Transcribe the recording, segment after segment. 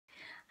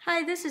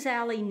Hi, this is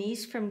Allie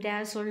Neese from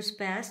Dazzler's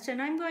Best,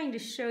 and I'm going to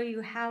show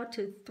you how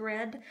to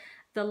thread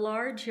the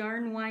large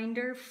yarn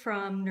winder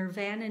from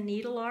Nirvana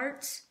Needle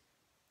Arts.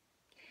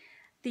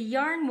 The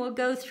yarn will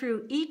go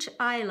through each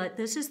eyelet.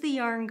 This is the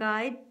yarn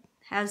guide,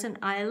 has an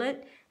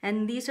eyelet,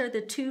 and these are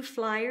the two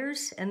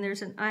flyers, and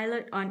there's an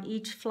eyelet on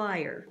each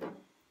flyer.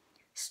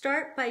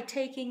 Start by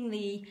taking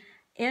the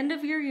end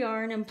of your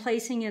yarn and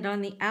placing it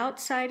on the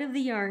outside of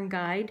the yarn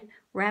guide.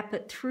 Wrap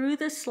it through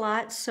the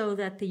slot so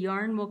that the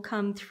yarn will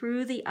come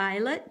through the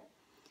eyelet.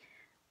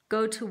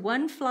 Go to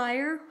one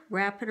flyer,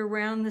 wrap it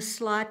around the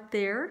slot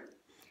there.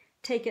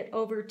 Take it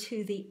over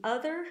to the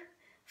other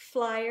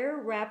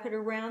flyer, wrap it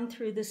around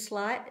through the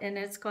slot, and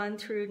it's gone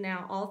through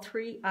now all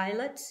three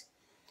eyelets.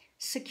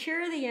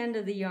 Secure the end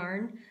of the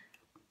yarn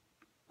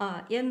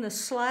in the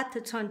slot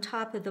that's on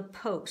top of the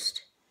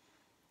post.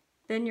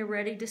 Then you're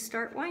ready to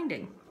start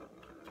winding.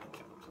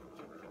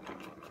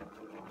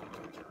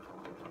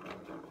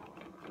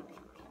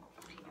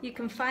 You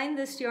can find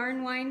this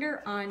yarn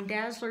winder on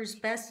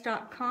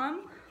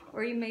dazzlersbest.com,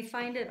 or you may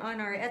find it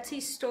on our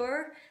Etsy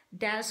store,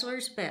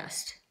 Dazzler's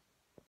Best.